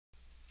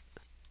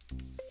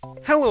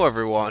Hello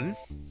everyone,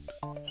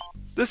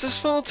 this is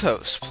Full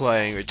Toast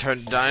playing Return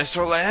to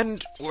Dinosaur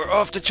Land. We're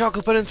off to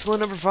Choco Peninsula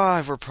number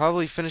 5. We're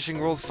probably finishing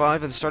World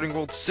 5 and starting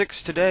World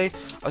 6 today,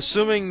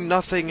 assuming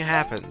nothing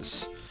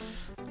happens.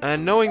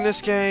 And knowing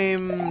this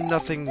game,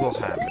 nothing will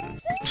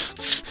happen.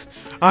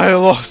 I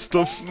lost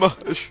the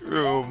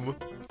mushroom.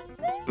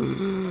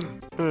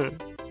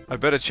 I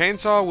bet a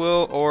chainsaw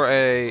will, or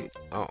a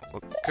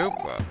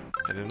Koopa,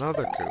 and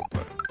another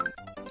Koopa,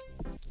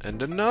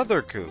 and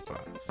another Koopa.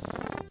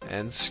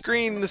 And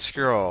screen the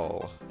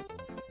scroll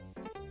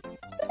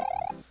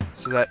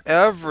so that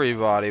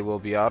everybody will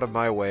be out of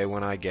my way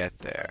when I get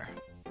there.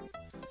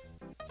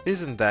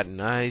 Isn't that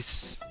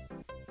nice?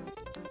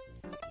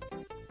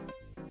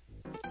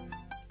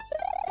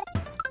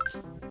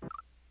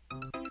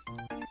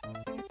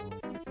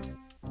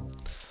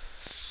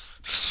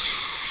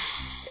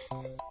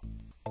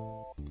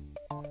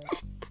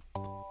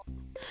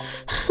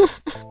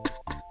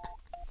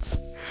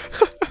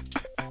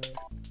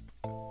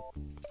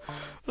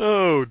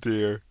 Oh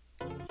dear.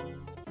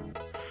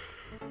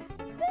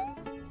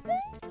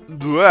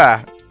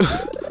 Blah.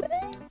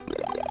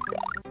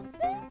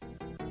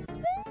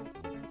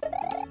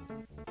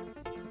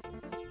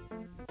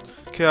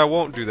 Okay, I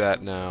won't do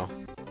that now.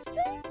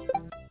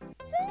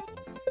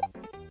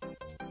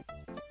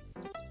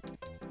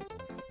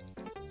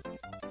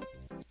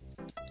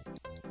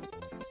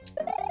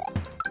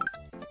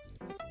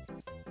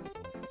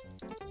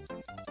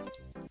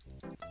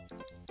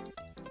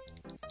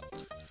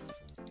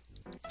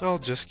 I'll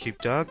just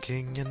keep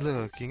ducking and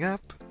looking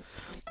up.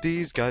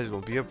 These guys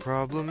won't be a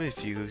problem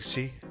if you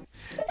see.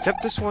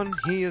 Except this one,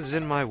 he is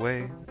in my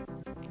way.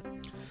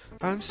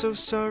 I'm so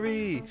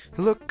sorry,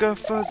 look a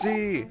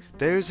fuzzy.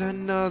 There's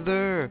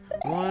another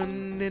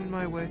one in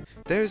my way.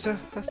 There's a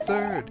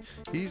third,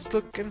 he's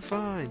looking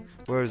fine.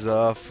 Where's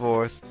a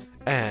fourth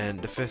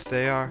and a fifth?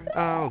 They are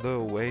all the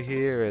way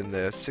here, and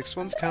the sixth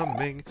one's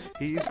coming.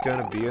 He's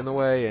gonna be in the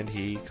way, and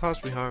he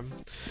caused me harm.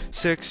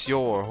 6,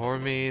 you're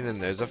hormine,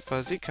 and there's a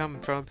fuzzy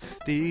coming from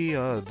the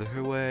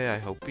other way. I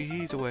hope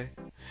he's away.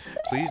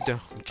 Please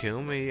don't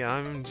kill me,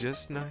 I'm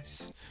just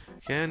nice.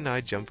 Can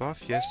I jump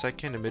off? Yes, I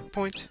can at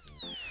midpoint.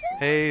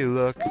 Hey,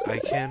 look, I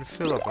can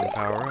fill up on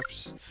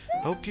power-ups.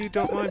 Hope you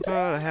don't mind,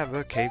 but I have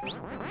a cape.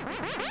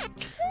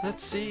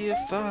 Let's see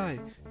if I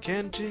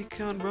can take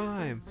on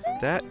rhyme.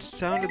 That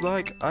sounded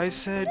like I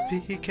said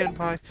pecan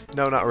pie.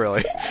 No, not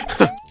really.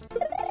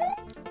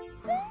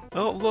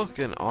 Oh, look,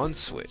 an on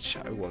switch.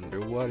 I wonder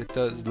what it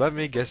does. Let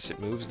me guess, it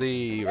moves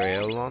the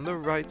rail on the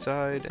right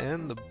side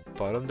and the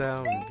bottom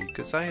down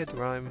because I hit the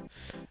rhyme.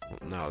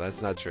 No,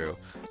 that's not true.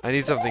 I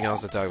need something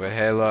else to talk about.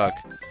 Hey, look.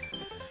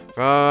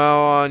 From now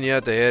on, you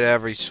have to hit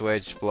every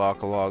switch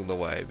block along the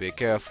way. Be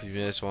careful if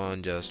you miss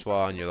one, just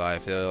one. Your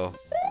life will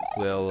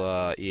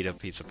eat a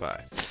piece of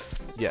pie.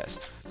 Yes.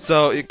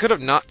 So, you could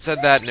have not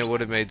said that and it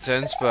would have made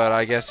sense, but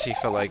I guess he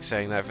felt like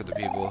saying that for the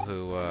people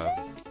who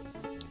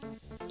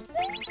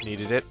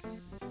needed it.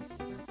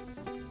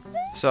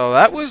 So,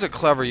 that was a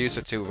clever use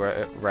of two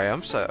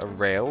ramps,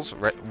 rails,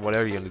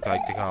 whatever you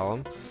like to call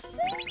them.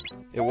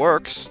 It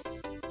works.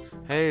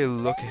 Hey,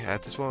 look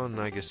at this one.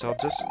 I guess I'll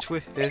just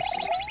twist.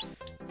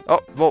 Oh,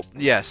 well,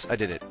 yes, I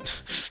did it.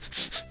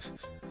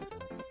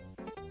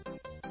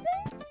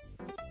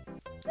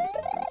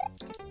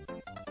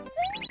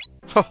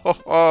 Ho ho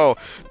ho!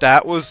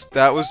 That was,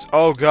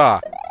 oh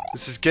god.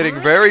 This is getting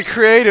very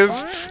creative.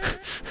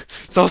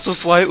 It's also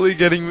slightly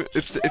getting,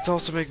 it's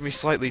also making me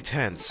slightly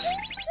tense.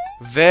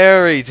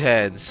 Very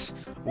tense.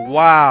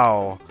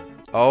 Wow.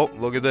 Oh,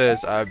 look at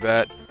this. I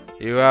bet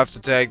you have to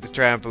take the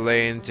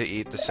trampoline to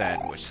eat the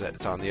sandwich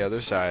that's on the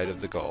other side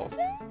of the goal.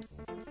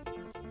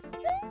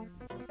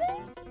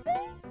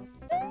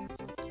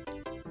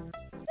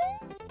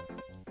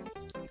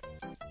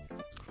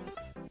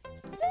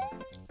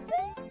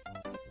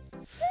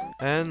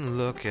 And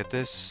look at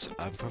this.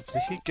 I'm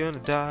probably gonna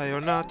die or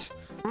not.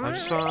 I'm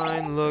just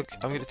fine. Look,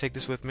 I'm gonna take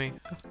this with me.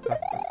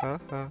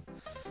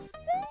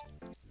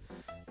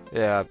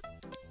 Yeah,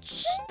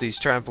 these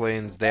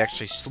trampolines, they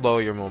actually slow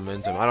your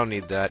momentum. I don't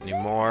need that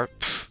anymore.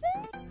 Pfft.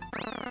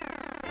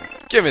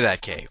 Give me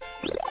that cape.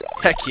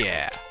 Heck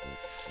yeah.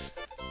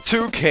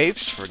 2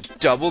 capes for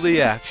double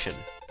the action.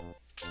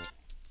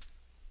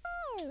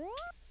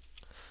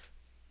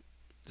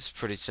 It's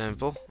pretty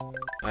simple.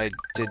 I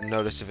didn't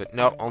notice if it...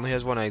 No, only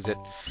has one exit.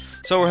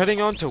 So we're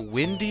heading on to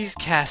Wendy's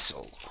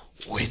castle.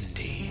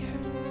 Wendy.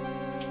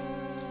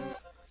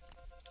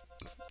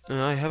 And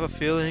I have a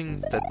feeling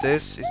that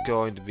this is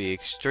going to be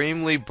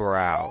extremely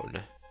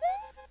brown.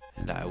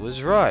 And I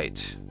was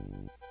right.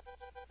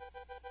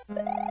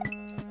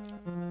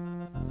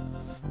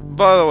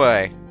 By the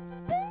way...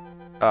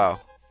 Oh.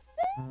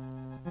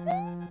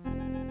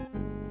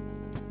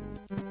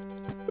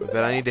 I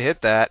bet I need to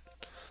hit that.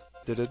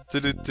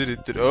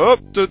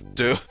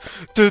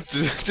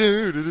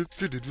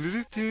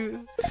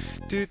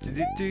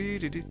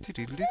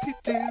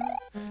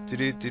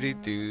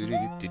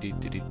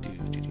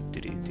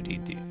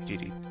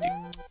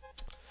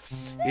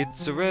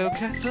 It's a rail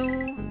castle,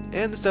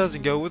 and this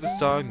doesn't go with the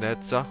song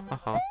that's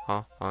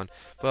on.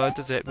 But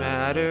does it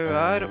matter?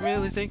 I don't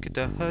really think it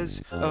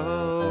does.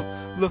 Oh,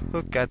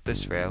 look at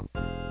this rail.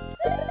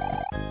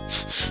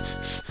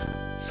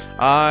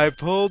 I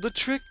pulled a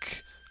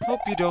trick. Hope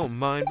you don't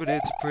mind, but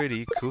it's a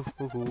pretty cool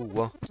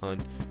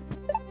one.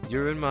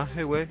 You're in my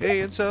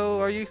way, and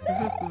so are you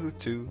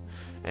too.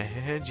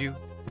 And you,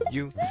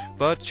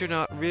 but you're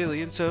not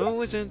really, and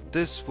so isn't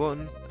this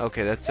one.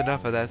 Okay, that's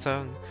enough of that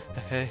song.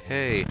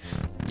 Hey.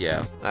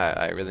 Yeah,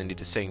 I really need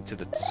to sing to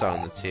the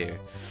song that's here.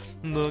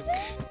 Look,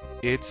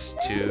 it's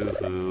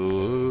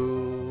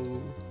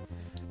too.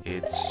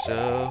 It's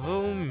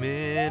so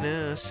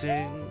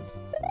menacing.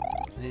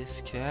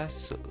 This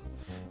castle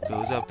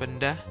goes up and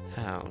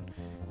down.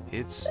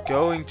 It's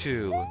going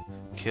to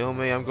kill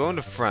me. I'm going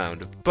to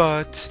frown,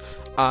 but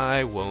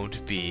I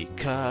won't,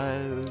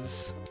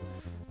 because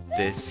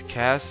this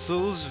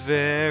castle's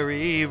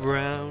very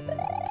brown.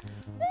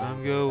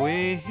 I'm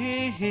going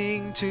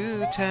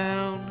to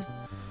town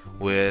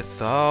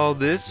with all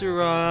this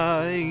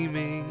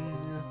rhyming.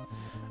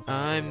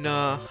 I'm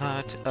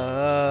not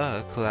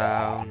a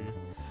clown.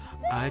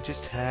 I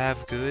just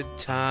have good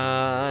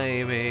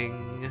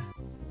timing.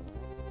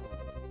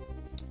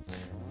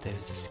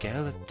 There's a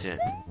skeleton.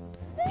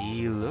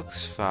 He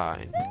looks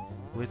fine.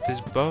 With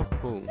his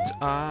bones,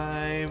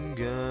 I'm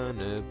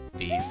gonna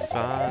be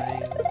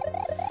fine.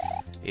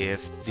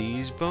 If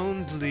these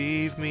bones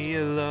leave me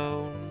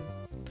alone,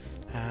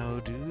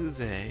 how do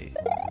they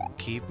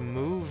keep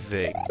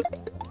moving?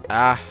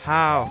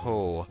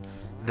 Ow!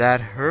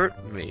 That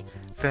hurt me.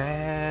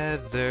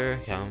 Feather,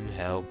 come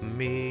help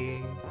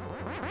me.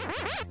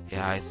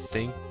 Yeah, I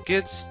think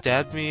it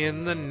stabbed me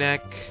in the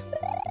neck.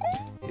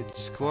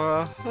 It's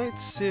quite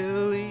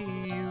silly,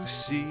 you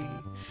see.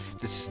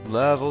 This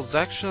level's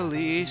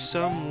actually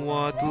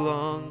somewhat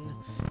long.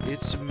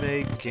 It's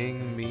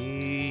making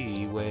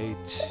me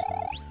wait.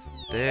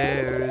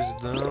 There's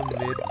the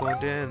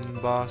midpoint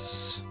and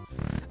boss.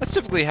 That's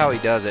typically how he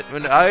does it,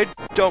 and I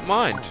don't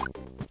mind.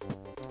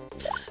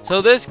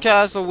 So this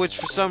castle, which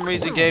for some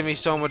reason gave me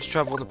so much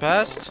trouble in the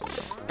past,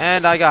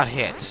 and I got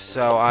hit,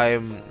 so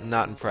I'm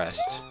not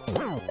impressed.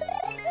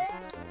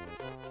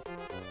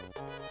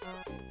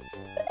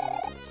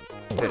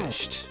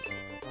 Finished.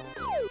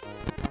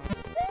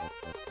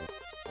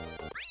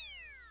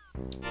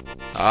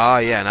 Ah,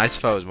 yeah, nice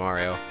pose,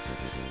 Mario.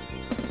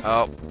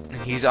 Oh,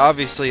 he's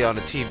obviously on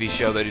a TV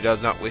show that he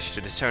does not wish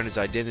to discern his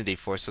identity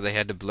for, so they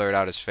had to blur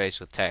out his face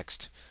with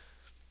text.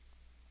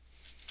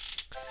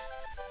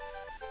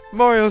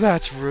 Mario,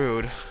 that's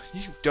rude.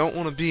 You don't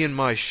want to be in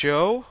my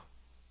show?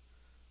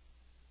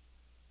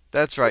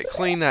 That's right,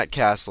 clean that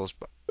castle.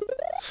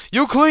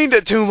 You cleaned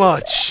it too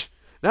much!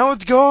 Now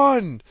it's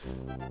gone!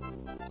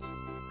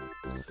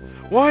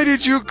 Why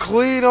did you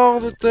clean all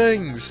the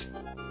things?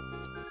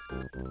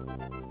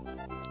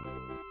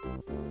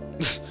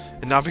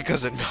 And not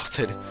because it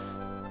melted.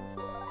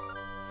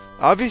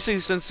 Obviously,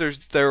 since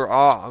they're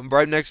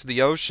right next to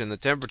the ocean, the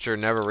temperature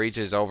never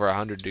reaches over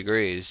 100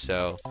 degrees,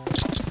 so...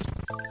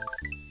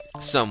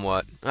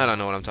 Somewhat. I don't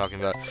know what I'm talking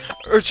about.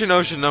 Urchin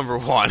Ocean number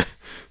 1.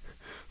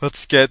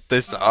 Let's get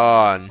this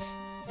on.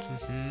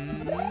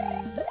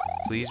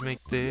 Please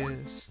make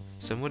this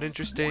somewhat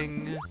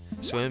interesting.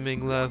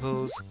 Swimming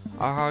levels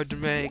are hard to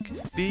make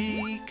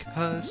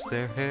because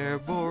they're hair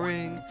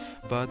boring,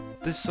 but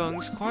this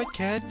song's quite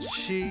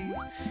catchy.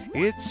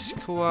 It's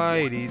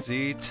quite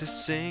easy to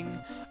sing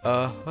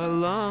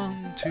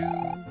along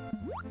to.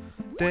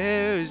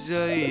 There's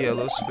a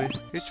yellow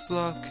switch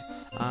block.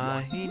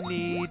 I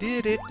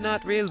needed it,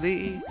 not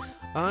really.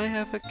 I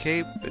have a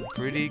cape and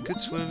pretty good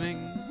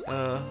swimming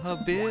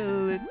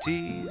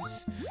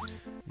abilities.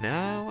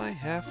 Now I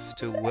have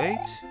to wait,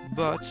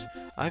 but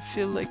I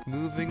feel like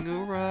moving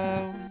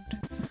around.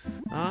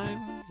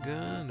 I'm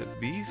gonna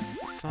be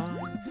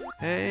fine.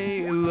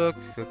 Hey, look,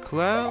 a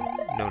clown?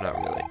 No, not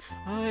really.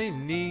 I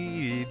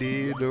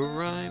needed a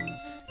rhyme.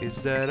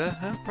 Is that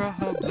a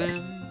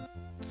problem?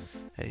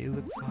 Hey,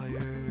 look,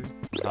 fire.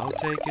 I'll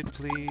take it,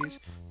 please.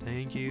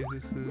 Thank you.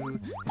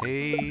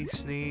 Hey,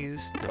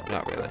 sneeze. No,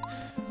 not really.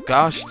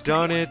 Gosh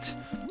darn it.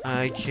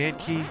 I can't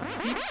keep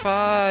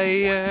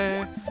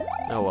fire.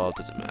 Oh, well, it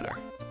doesn't matter.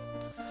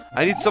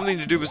 I need something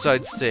to do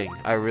besides sing.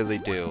 I really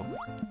do.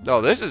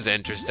 Oh, this is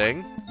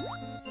interesting.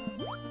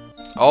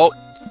 Oh,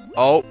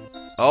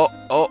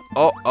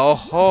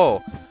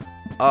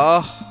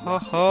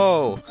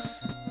 ho.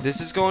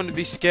 This is going to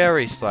be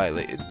scary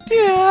slightly.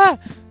 Yeah.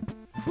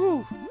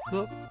 Whew.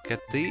 Look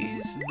at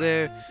these.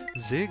 They're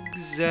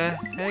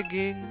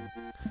zigzagging.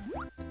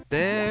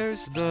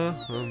 There's the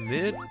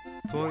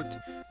midpoint.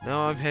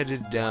 Now I'm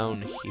headed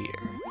down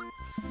here.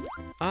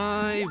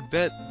 I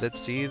bet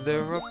that's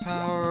either a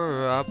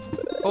power-up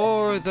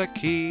or the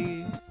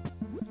key.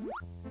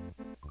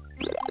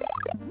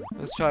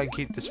 Let's try and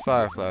keep this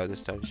firefly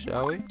this time,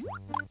 shall we?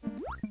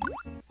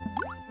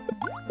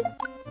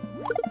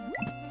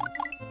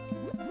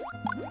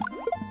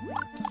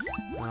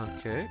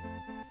 Okay.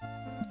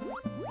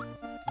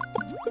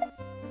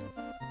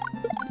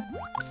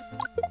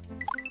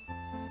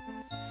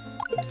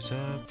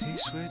 There's a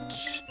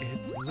P-switch,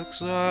 it looks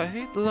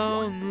like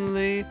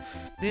lonely.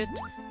 It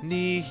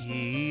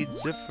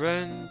needs a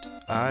friend,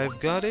 I've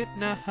got it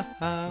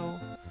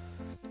now.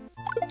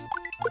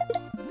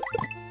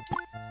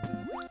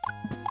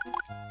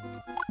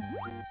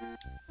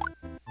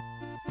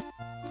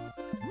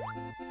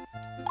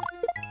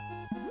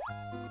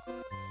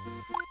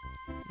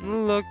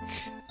 Look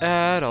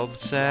at all the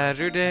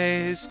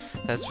Saturdays,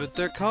 that's what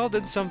they're called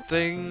in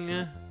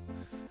something.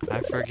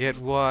 I forget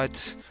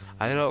what,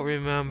 I don't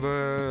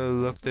remember.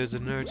 Look, there's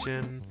an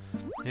urchin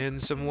in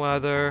some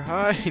weather.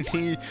 I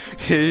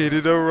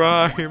needed a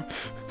rhyme.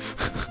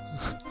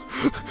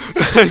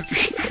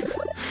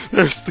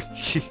 There's the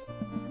key.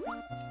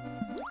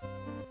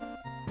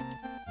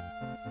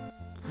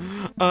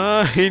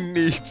 I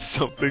need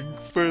something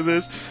for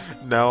this.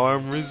 Now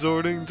I'm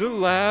resorting to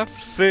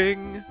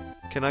laughing.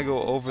 Can I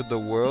go over the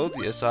world?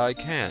 Yes, I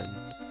can.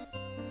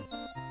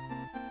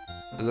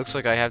 It looks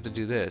like I have to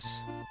do this.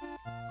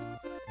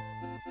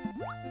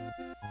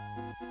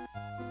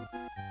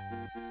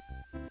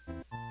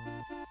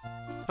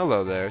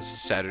 Hello there,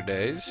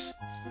 Saturdays.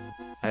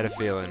 I had a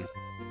feeling.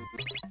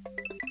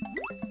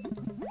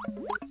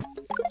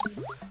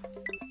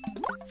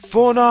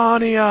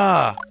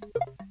 Fornania!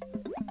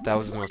 That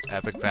was the most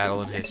epic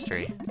battle in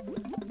history.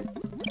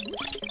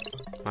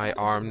 My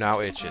arm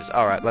now itches.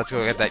 Alright, let's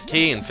go get that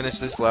key and finish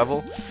this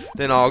level.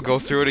 Then I'll go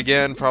through it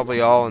again, probably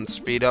all in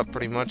speed up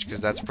pretty much,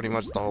 because that's pretty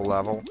much the whole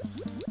level.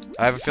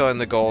 I have a feeling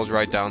the goal is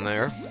right down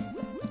there.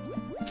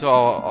 So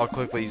I'll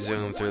quickly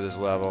zoom through this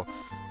level.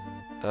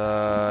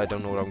 I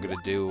don't know what I'm gonna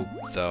do,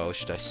 though.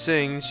 Should I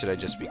sing? Should I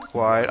just be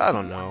quiet? I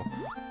don't know.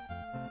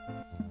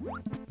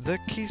 The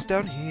key's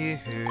down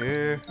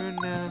here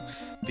now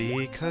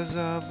because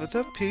of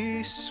the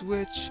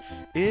P-switch.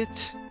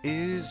 It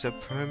is a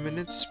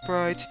permanent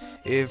sprite,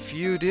 if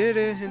you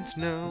didn't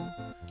know.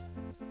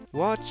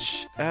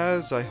 Watch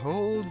as I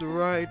hold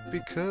right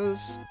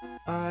because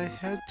I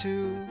had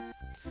to.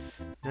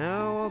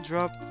 Now I'll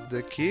drop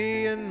the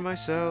key in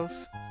myself.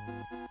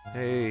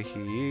 Hey,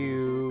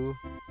 you.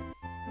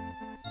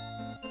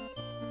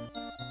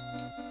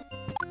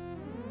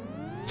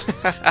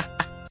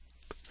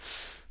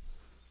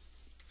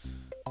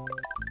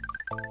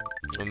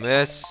 And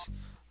this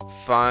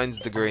finds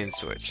the green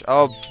switch.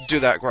 I'll do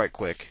that right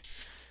quick.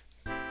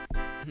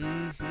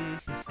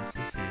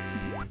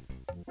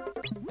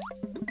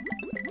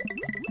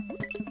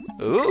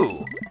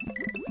 Ooh!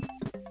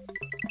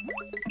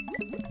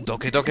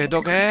 Doke doke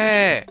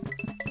doke!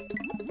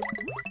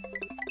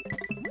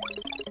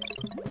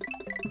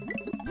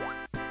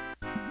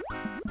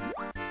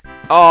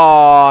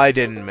 Oh, I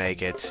didn't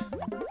make it.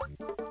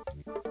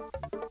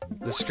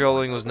 The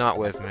scrolling was not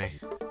with me.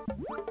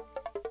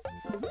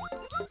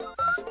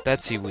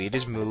 That seaweed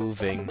is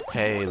moving.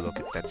 Hey, look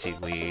at that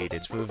seaweed.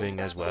 It's moving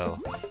as well.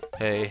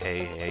 Hey,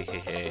 hey, hey, hey,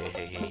 hey,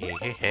 hey, hey,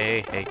 hey,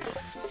 hey, hey.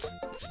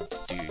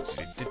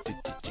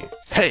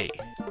 Hey!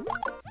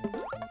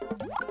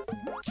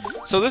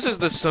 So this is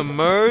the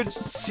submerged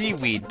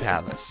seaweed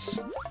palace.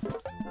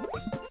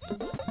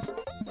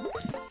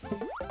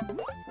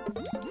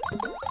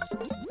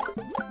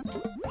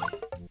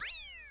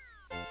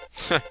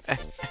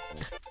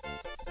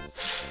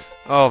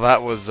 Oh,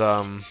 that was,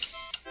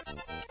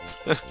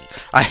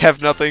 I have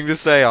nothing to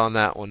say on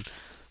that one.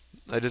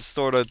 I just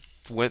sort of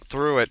went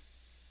through it.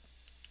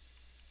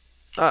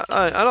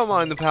 I don't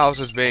mind the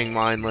palaces being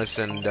mindless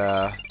and,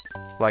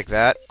 like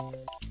that.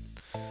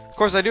 Of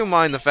course, I do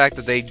mind the fact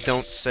that they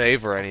don't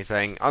save or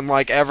anything,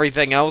 unlike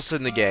everything else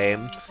in the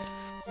game.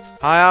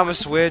 Hi, I'm a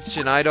Switch,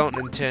 and I don't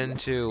intend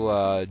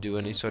to, do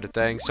any sort of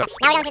thing, so...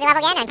 Now we're going through the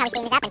level again, I'm probably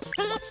speeding this up, and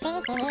let's sing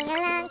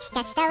along,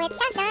 just so it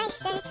sounds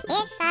nicer.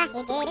 If I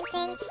didn't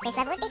sing, this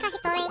level would be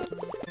quite boring.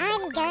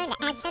 I'm gonna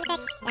add some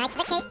effects, like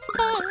the cape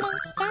spinning,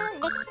 so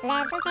this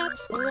level has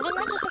even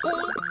more to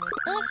hear.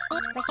 If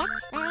it was just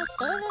my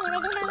singing, it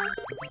would be normal.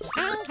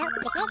 I hope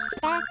this makes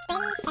the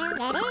thing sound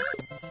better.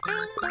 I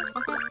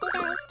don't want you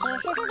guys to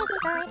be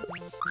bored.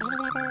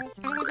 Saving levels,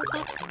 I love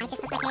effects, I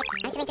just lost my cape,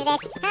 I'm swimming through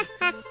this, ha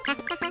ha ha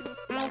ha ha.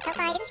 I hope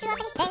I didn't screw up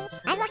anything.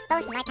 I've lost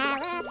both my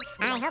power-ups.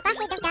 I hope I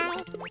don't die.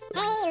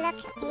 Hey, look,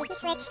 he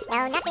switched. No,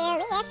 not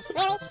really. Yes,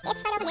 really.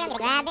 It's right over here. I'm gonna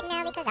grab it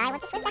now because I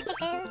want to swim faster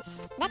too.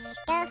 Let's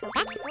go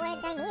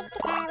backwards. I need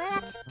this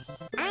power-up.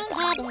 I'm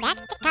heading back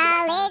to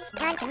college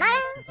on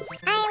tomorrow.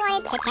 I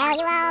wanted to tell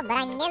you all, but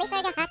I nearly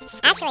forgot.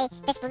 Actually,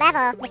 this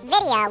level, this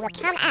video will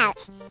come out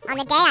on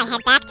the day I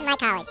head back to my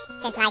college,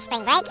 since my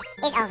spring break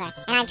is over.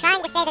 And I'm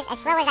trying to say this as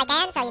slow as I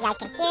can so you guys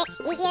can hear it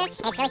easier,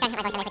 and it's really starting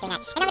to hurt my voice. I'm doing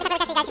that. And I'm gonna talk about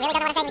the you guys who really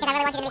don't know what I'm saying because I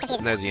really want you to be confused.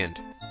 And there's the end.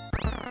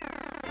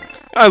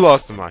 I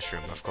lost the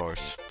mushroom, of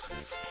course.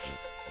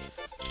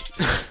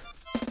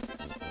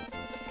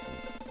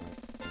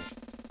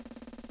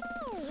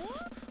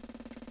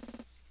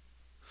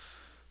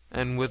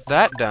 And with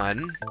that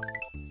done,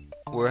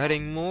 we're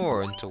heading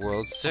more into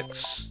World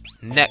 6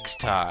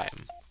 next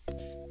time.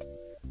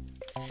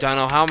 Don't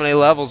know how many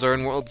levels are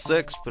in World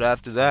 6, but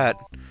after that,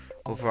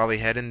 we'll probably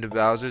head into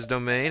Bowser's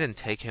domain and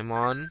take him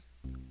on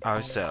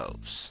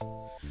ourselves.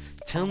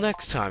 Till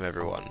next time,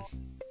 everyone.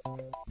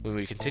 when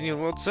we continue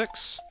in World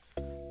 6,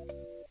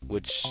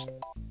 which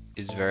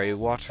is very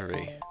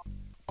watery.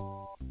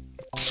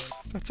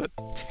 That's a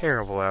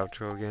terrible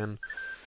outro again.